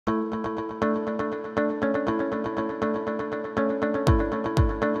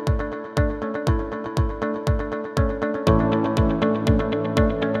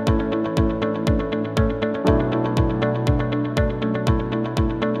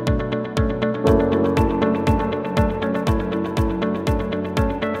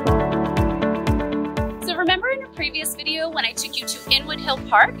Hill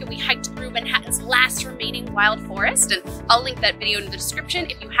Park, and we hiked through Manhattan's last remaining wild forest, and I'll link that video in the description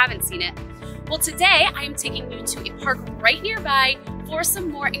if you haven't seen it. Well, today I am taking you to a park right nearby for some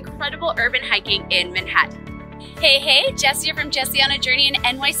more incredible urban hiking in Manhattan. Hey, Jessie here from Jessie on a Journey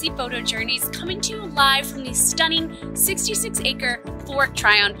and NYC Photo Journeys, coming to you live from the stunning 66-acre Fort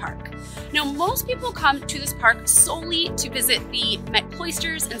Tryon Park. Now, most people come to this park solely to visit the Met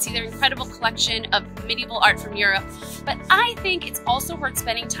Cloisters and see their incredible collection of medieval art from Europe, but I think it's also worth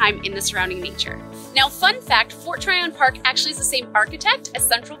spending time in the surrounding nature. Now, fun fact, Fort Tryon Park actually is the same architect as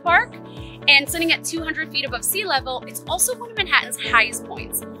Central Park, and sitting at 200 feet above sea level, it's also one of Manhattan's highest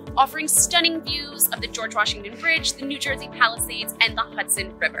points, offering stunning views of the George Washington Bridge, the New Jersey Palisades, and the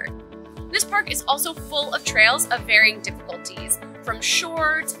Hudson River. This park is also full of trails of varying difficulties, from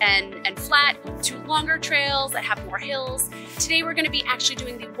short and flat to longer trails that have more hills. Today we're going to be actually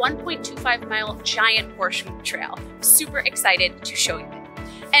doing the 1.25-mile giant horseshoe trail. Super excited to show you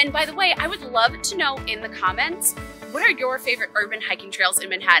it. And by the way, I would love to know in the comments, what are your favorite urban hiking trails in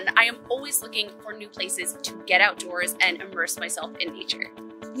Manhattan? I am always looking for new places to get outdoors and immerse myself in nature.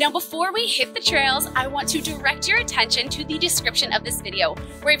 Now, before we hit the trails, I want to direct your attention to the description of this video,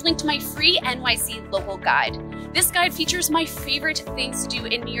 where I've linked my free NYC local guide. This guide features my favorite things to do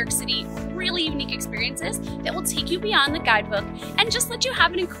in New York City, really unique experiences that will take you beyond the guidebook and just let you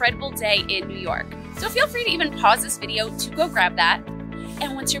have an incredible day in New York. So feel free to even pause this video to go grab that.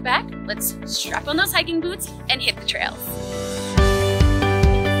 And once you're back, let's strap on those hiking boots and hit the trails.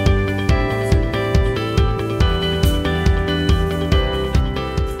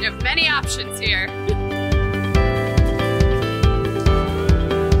 You have many options here.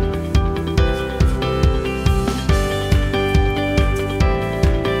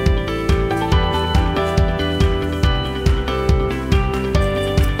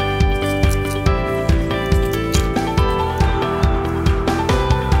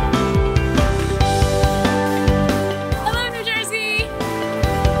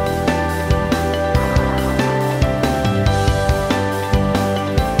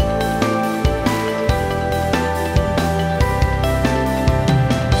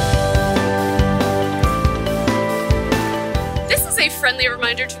 Friendly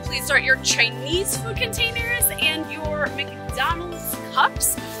reminder to please start your Chinese food containers and your McDonald's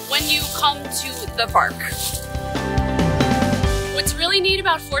cups when you come to the park. What's really neat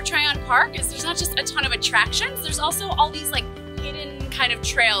about Fort Tryon Park is there's not just a ton of attractions, there's also all these like hidden kind of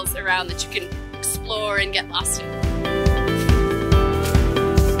trails around that you can explore and get lost in.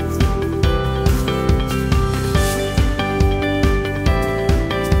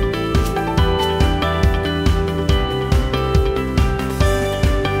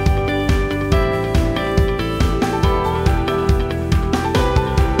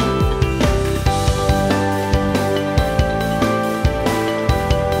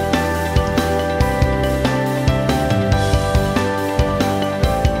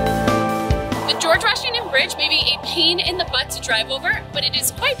 Bridge may be a pain in the butt to drive over, but it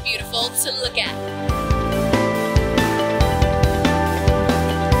is quite beautiful to look at.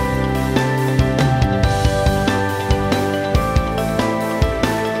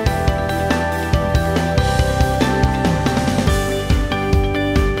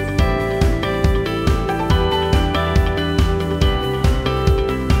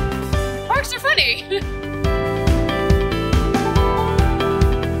 Parks are funny.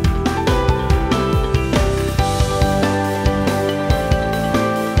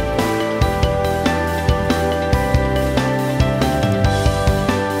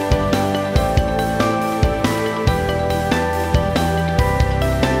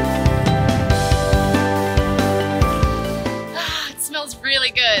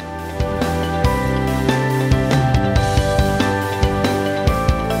 Really good.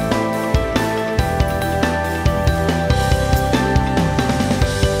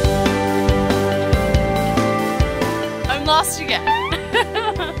 I'm lost again.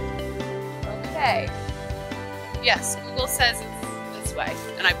 Okay. Yes, Google says it's this way,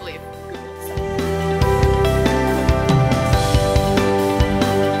 and I believe Google says.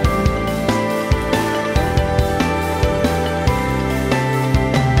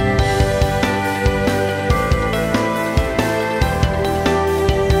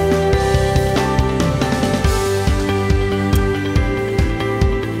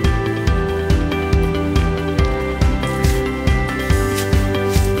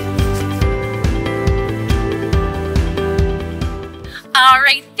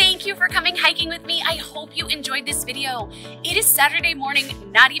 Alright, thank you for coming hiking with me. I hope you enjoyed this video. It is Saturday morning,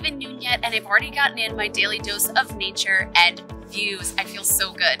 not even noon yet, and I've already gotten in my daily dose of nature and views. I feel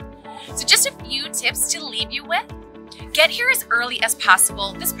so good. So just a few tips to leave you with. Get here as early as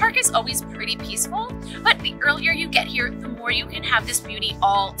possible. This park is always pretty peaceful, but the earlier you get here, the more you can have this beauty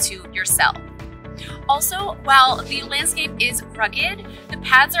all to yourself. Also, while the landscape is rugged, the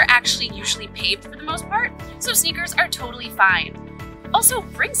paths are actually usually paved for the most part, so sneakers are totally fine. Also,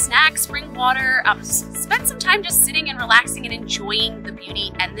 bring snacks, bring water, spend some time just sitting and relaxing and enjoying the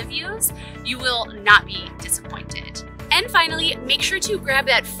beauty and the views. You will not be disappointed. And finally, make sure to grab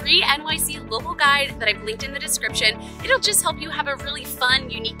that free NYC local guide that I've linked in the description. It'll just help you have a really fun,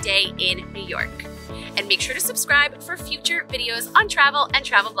 unique day in New York. And make sure to subscribe for future videos on travel and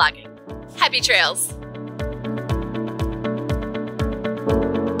travel blogging. Happy trails!